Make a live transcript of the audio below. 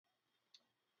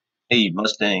Hey,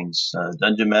 Mustangs,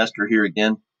 Dungeon Master here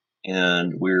again,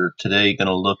 and we're today going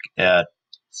to look at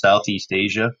Southeast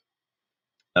Asia.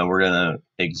 We're going to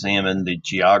examine the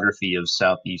geography of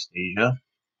Southeast Asia,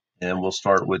 and we'll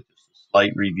start with a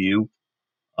slight review.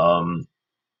 Um,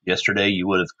 Yesterday, you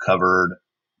would have covered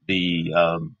the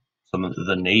some of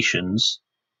the nations,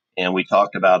 and we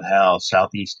talked about how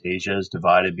Southeast Asia is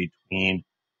divided between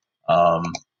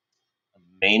um,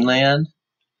 mainland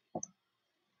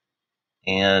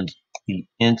and the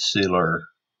insular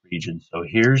region. So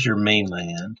here's your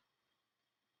mainland,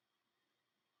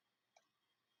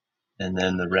 and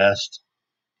then the rest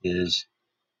is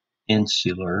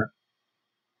insular,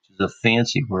 which is a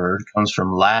fancy word. It comes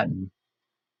from Latin,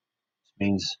 which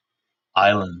means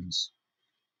islands.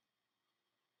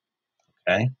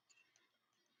 Okay,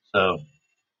 so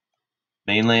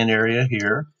mainland area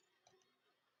here,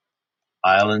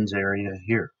 islands area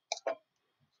here.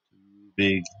 Two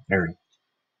big areas.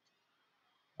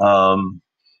 Um,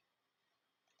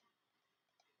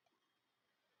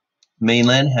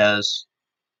 Mainland has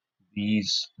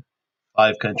these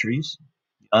five countries: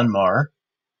 Myanmar,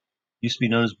 used to be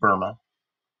known as Burma,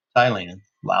 Thailand,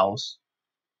 Laos,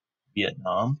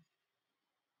 Vietnam,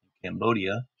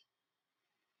 Cambodia,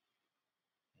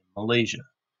 and Malaysia.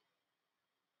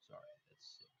 Sorry,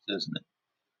 that's six, isn't it?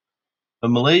 But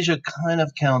Malaysia kind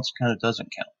of counts, kind of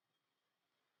doesn't count.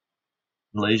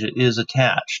 Malaysia is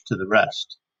attached to the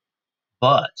rest.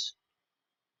 But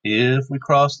if we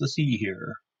cross the sea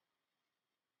here,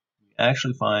 we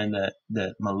actually find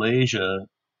that Malaysia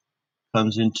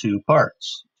comes in two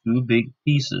parts, two big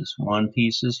pieces. One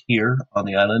piece is here on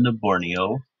the island of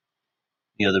Borneo,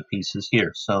 the other piece is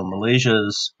here. So Malaysia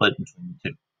is split between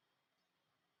the two.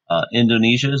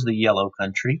 Indonesia is the yellow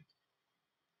country.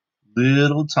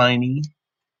 Little tiny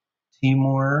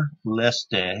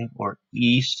Timor-Leste, or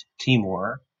East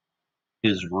Timor,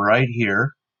 is right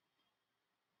here.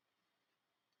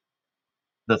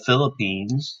 The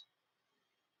Philippines,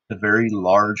 a very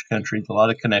large country with a lot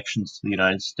of connections to the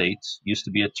United States, used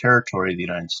to be a territory of the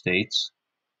United States.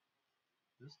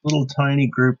 This little tiny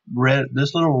group,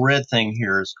 this little red thing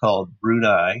here is called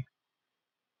Brunei.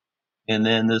 And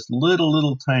then this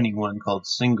little tiny one called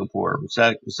Singapore, which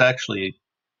was actually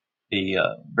a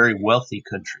very wealthy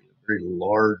country, a very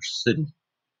large city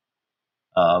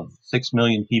of 6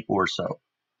 million people or so.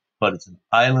 But it's an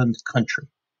island country.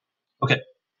 Okay,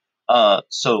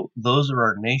 so those are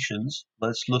our nations.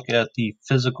 Let's look at the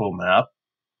physical map.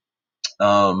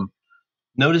 Um,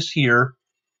 Notice here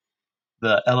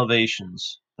the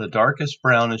elevations. The darkest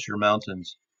brown is your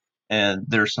mountains. And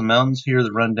there's some mountains here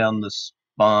that run down the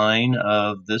spine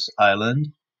of this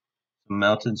island, some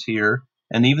mountains here.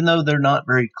 And even though they're not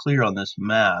very clear on this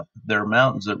map, there are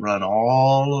mountains that run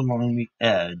all along the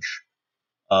edge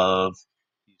of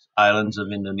these islands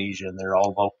of Indonesia, and they're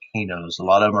all volcanoes. A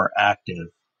lot of them are active.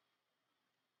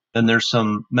 Then there's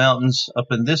some mountains up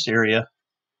in this area,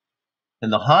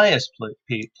 and the highest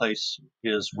place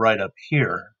is right up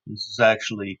here. This is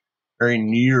actually very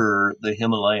near the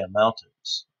Himalaya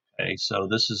mountains. Okay, so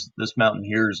this mountain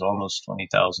here is almost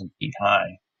 20,000 feet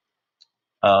high.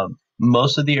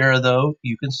 Most of the area, though,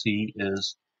 you can see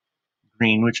is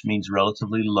green, which means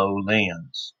relatively low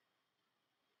lands.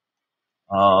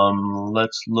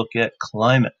 Let's look at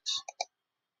climate.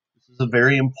 This is a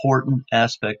very important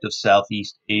aspect of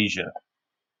Southeast Asia.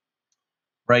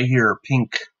 Right here,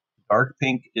 pink, dark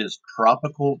pink is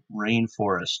tropical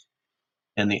rainforest.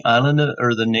 And the island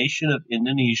or the nation of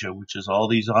Indonesia, which is all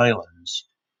these islands,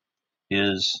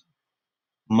 is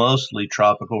mostly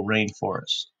tropical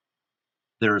rainforest.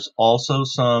 There's also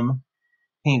some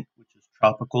pink, which is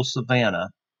tropical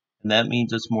savanna, and that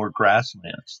means it's more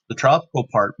grasslands. The tropical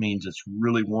part means it's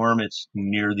really warm, it's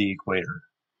near the equator.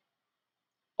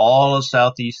 All of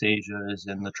Southeast Asia is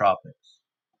in the tropics.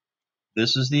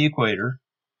 This is the equator.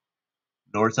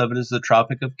 North of it is the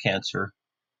Tropic of Cancer.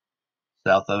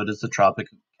 South of it is the Tropic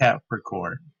of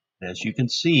Capricorn. As you can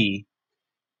see,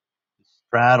 it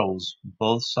straddles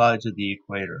both sides of the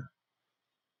equator.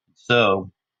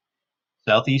 So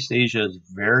Southeast Asia is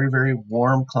very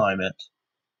warm climate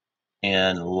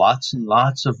and lots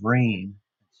of rain.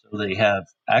 So they have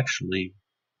actually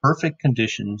perfect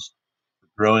conditions for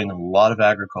growing a lot of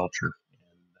agriculture,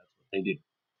 and that's what they do.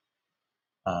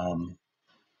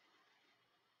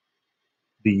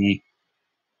 The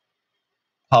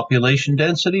population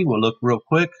density, we'll look real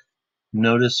quick.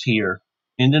 Notice here,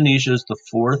 Indonesia is the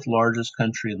fourth largest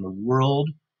country in the world,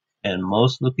 and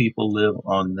most of the people live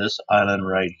on this island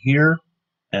right here,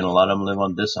 and a lot of them live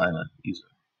on this island. These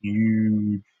are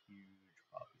huge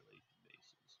population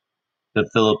bases. The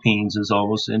Philippines is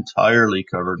almost entirely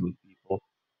covered with people,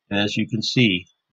 and as you can see,